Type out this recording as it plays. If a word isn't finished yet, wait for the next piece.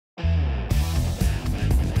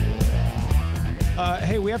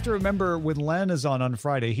Hey, we have to remember when Len is on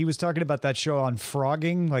Friday, he was talking about that show on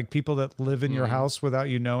frogging, like people that live in your house without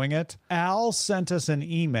you knowing it. Al sent us an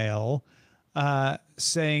email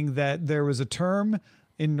saying that there was a term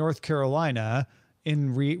in North Carolina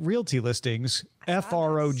in realty listings,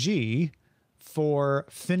 FROG, for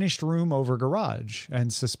finished room over garage,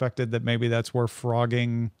 and suspected that maybe that's where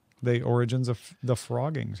frogging, the origins of the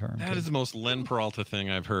frogging term. That is the most Len Peralta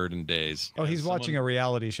thing I've heard in days. Oh, he's watching a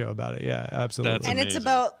reality show about it. Yeah, absolutely. That's And amazing. it's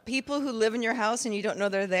about people who live in your house and you don't know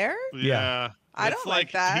they're there? Yeah. I don't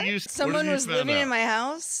like that. Someone was living in my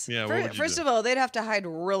house. Yeah, First of all, they'd have to hide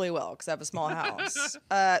really well because I have a small house.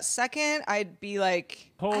 Second, I'd be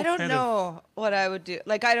like, I don't know what I would do.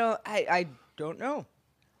 Like, I don't know.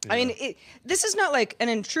 Yeah. I mean, this is not like an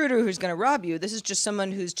intruder who's going to rob you. This is just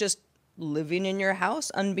someone who's just living in your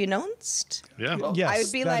house unbeknownst. Yeah. Well, yes, I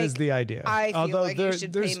would be that is the idea. I feel like you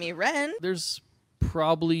should pay me rent. There's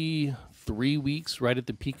probably 3 weeks right at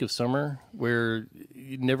the peak of summer where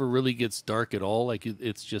it never really gets dark at all. Like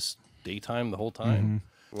it's just daytime the whole time.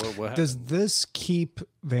 What Does this keep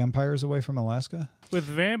vampires away from Alaska? With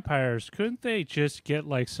vampires, couldn't they just get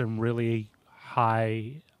like some really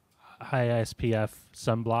high SPF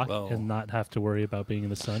sunblock and not have to worry about being in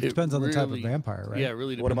the sun? It depends on the type of vampire, right? Yeah, it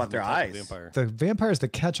really depends. What about their eyes? The vampires that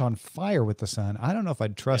catch on fire with the sun, I don't know if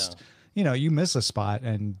I'd trust. You know, you miss a spot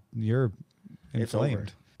and you're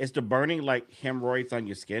inflamed. Is the burning like hemorrhoids on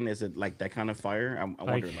your skin? Is it like that kind of fire? I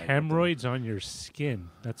like wonder. Hemorrhoids on your skin.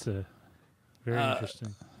 That's a very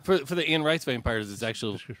interesting. For the Anne Rice vampires, it's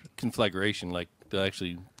actual conflagration. Like they'll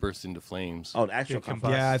actually burst into flames. Oh, the actual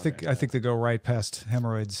combustion. Yeah, I think they go right past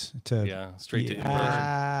hemorrhoids to straight to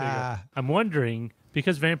inversion. I'm wondering,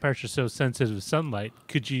 because vampires are so sensitive to sunlight,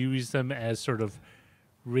 could you use them as sort of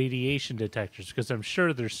radiation detectors? Because I'm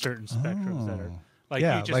sure there's certain spectrums that are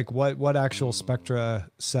like like what actual spectra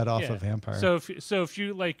set off a vampire. So if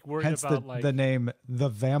you like worried Hence about the name The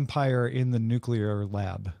Vampire in the Nuclear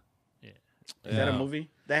Lab. Is that a movie?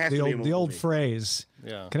 That has to be a movie. The old phrase.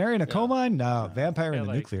 Yeah. Canary in a coal mine? No, vampire in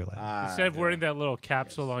the nuclear lab. Instead of wearing that little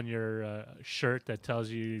capsule on your shirt that tells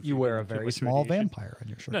you you wear a very small vampire on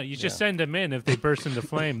your shirt. No, you just send them in. If they burst into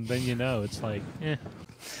flame, then you know it's like,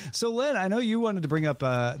 So, Lynn, I know you wanted to bring up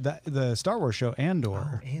the Star Wars show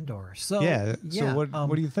Andor. Oh, Andor. So So what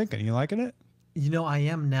are you thinking? You liking it? You know, I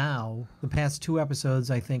am now. The past 2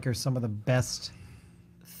 episodes, I think, are some of the best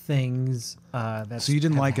things. So you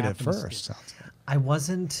didn't like it at first? I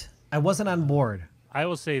wasn't on board. I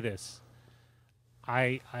will say this.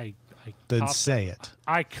 I then say it.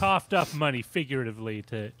 I coughed up money figuratively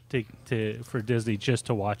for Disney just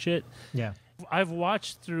to watch it. Yeah. I've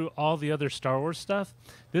watched through all the other Star Wars stuff.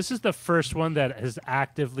 This is the first one that has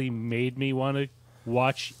actively made me want to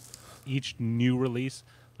watch each new release,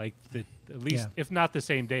 like at least, if not the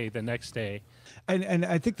same day, the next day. And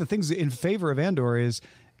I think the things in favor of Andor is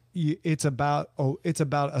it's about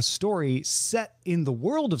a story set in the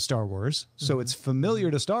world of Star Wars, so it's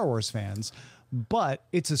familiar to Star Wars fans, but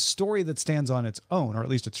it's a story that stands on its own, or at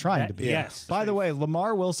least it's trying to be. Yes. By the way,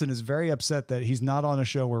 Lamar Wilson is very upset that he's not on a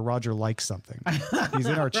show where Roger likes something. He's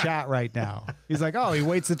in our chat right now. He's like, oh, he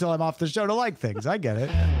waits until I'm off the show to like things. I get it.